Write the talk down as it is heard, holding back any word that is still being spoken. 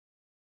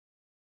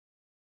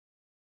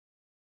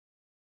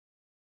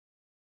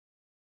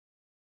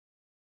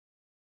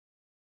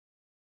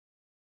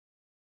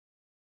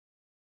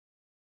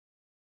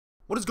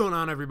What is going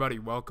on, everybody?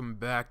 Welcome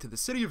back to the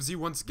City of Z.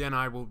 Once again,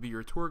 I will be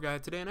your tour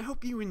guide today, and I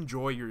hope you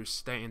enjoy your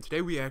stay. And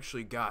today we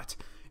actually got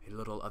a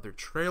little other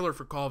trailer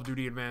for Call of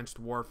Duty Advanced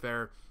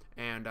Warfare.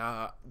 And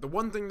the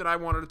one thing that I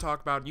wanted to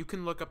talk about, you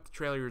can look up the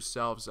trailer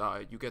yourselves.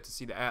 You get to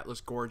see the Atlas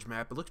Gorge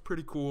map. It looks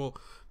pretty cool.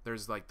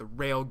 There's like the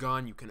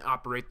railgun. You can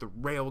operate the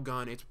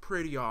railgun. It's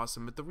pretty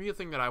awesome. But the real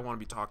thing that I want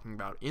to be talking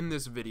about in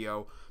this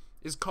video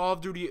is Call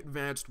of Duty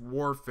Advanced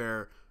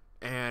Warfare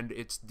and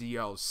its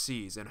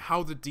DLCs, and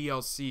how the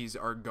DLCs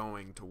are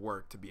going to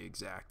work, to be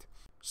exact.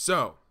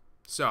 So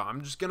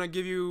I'm just gonna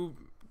give you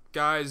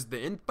guys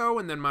the info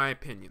and then my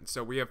opinion.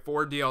 So we have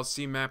 4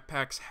 DLC map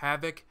packs: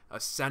 Havoc,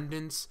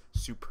 Ascendance,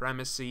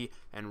 Supremacy,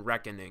 and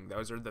Reckoning.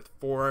 Those are the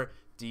 4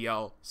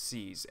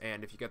 DLCs.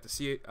 And if you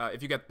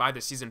get buy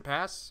the season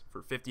pass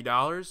for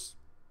 $50,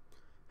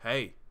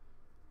 hey,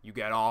 you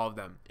get all of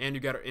them, and you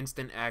get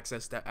instant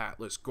access to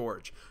Atlas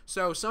Gorge.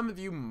 So some of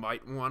you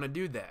might want to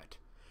do that.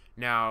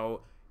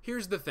 Now,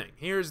 here's the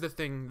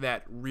thing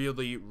that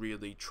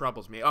really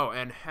troubles me. Oh,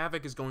 and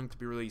Havoc is going to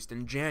be released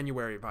in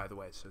January, by the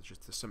way, so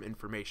just some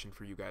information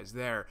for you guys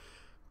there.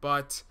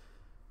 But,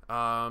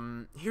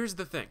 here's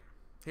the thing.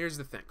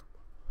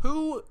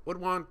 Who would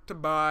want to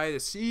buy the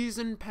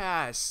season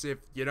pass if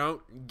you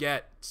don't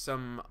get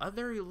some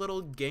other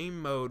little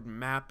game mode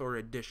map or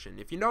addition?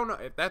 If you don't know,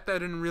 that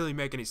didn't really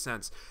make any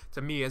sense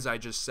to me as I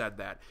just said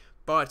that.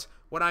 But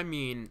what I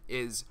mean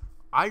is,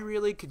 I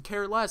really could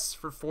care less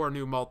for 4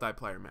 new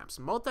multiplayer maps.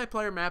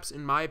 Multiplayer maps,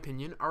 in my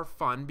opinion, are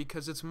fun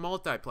because it's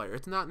multiplayer.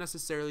 It's not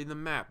necessarily the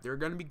map. There are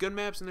going to be good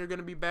maps and there are going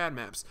to be bad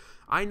maps.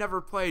 I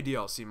never play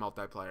DLC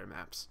multiplayer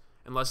maps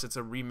unless it's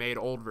a remade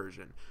old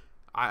version.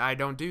 I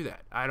don't do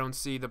that. I don't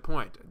see the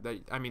point.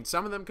 I mean,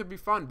 some of them could be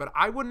fun, but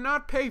I would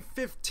not pay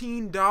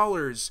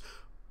 $15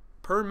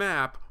 per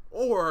map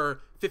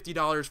or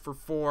 $50 for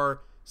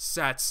 4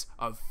 sets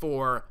of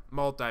 4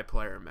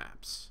 multiplayer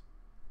maps.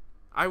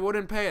 I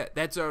wouldn't pay it.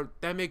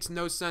 That makes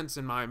no sense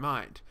in my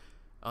mind.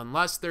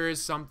 Unless there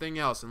is something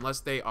else.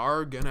 Unless they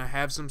are going to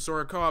have some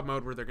sort of co-op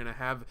mode where they're going to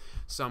have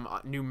some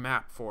new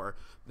map for.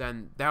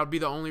 Then that would be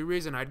the only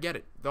reason I'd get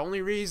it. The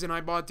only reason I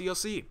bought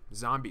DLC,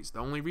 Zombies. The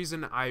only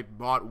reason I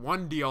bought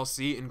 1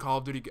 DLC in Call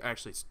of Duty,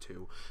 actually it's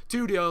 2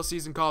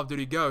 DLCs in Call of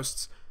Duty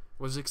Ghosts,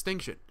 was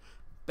Extinction.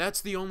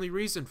 That's the only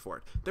reason for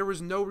it. There was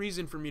no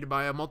reason for me to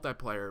buy a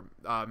multiplayer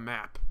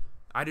map.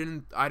 I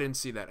didn't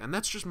see that. And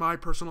that's just my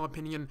personal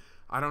opinion.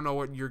 I don't know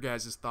what your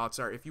guys' thoughts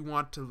are. If you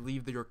want to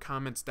leave your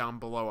comments down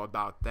below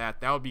about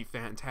that, that would be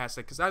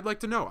fantastic, because I'd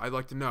like to know. I'd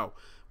like to know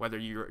whether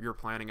you're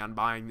planning on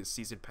buying the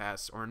season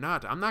pass or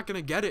not. I'm not going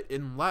to get it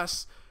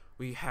unless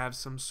we have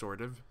some sort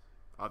of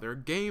other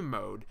game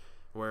mode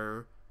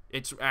where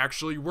it's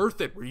actually worth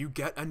it, where you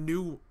get a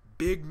new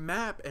big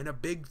map and a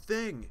big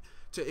thing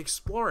to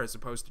explore, as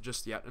opposed to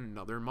just yet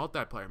another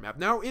multiplayer map.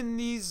 Now, in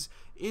these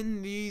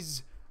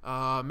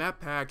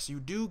map packs, you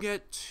do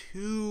get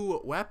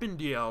 2 weapon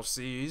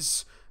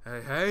DLCs.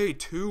 Hey,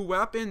 2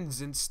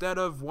 weapons instead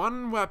of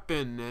 1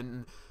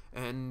 weapon,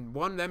 and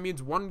one, that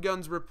means 1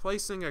 gun's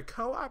replacing a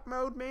co-op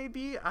mode,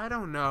 maybe? I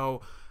don't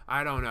know.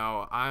 I don't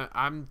know.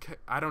 I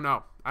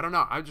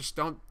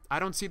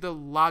don't see the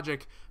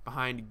logic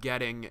behind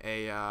getting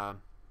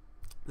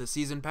the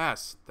season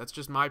pass. That's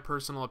just my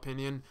personal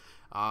opinion.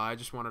 I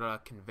just wanted to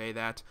convey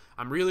that.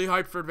 I'm really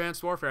hyped for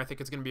Advanced Warfare. I think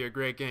it's going to be a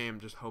great game.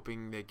 Just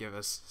hoping they give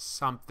us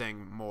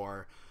something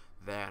more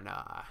than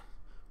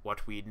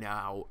what we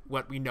know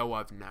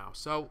of now.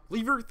 So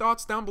leave your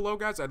thoughts down below,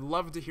 guys. I'd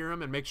love to hear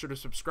them, and make sure to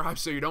subscribe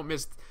so you don't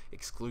miss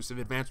exclusive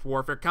Advanced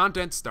Warfare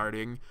content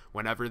starting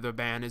whenever the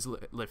ban is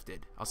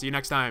lifted. I'll see you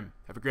next time.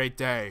 Have a great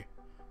day.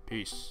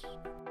 Peace.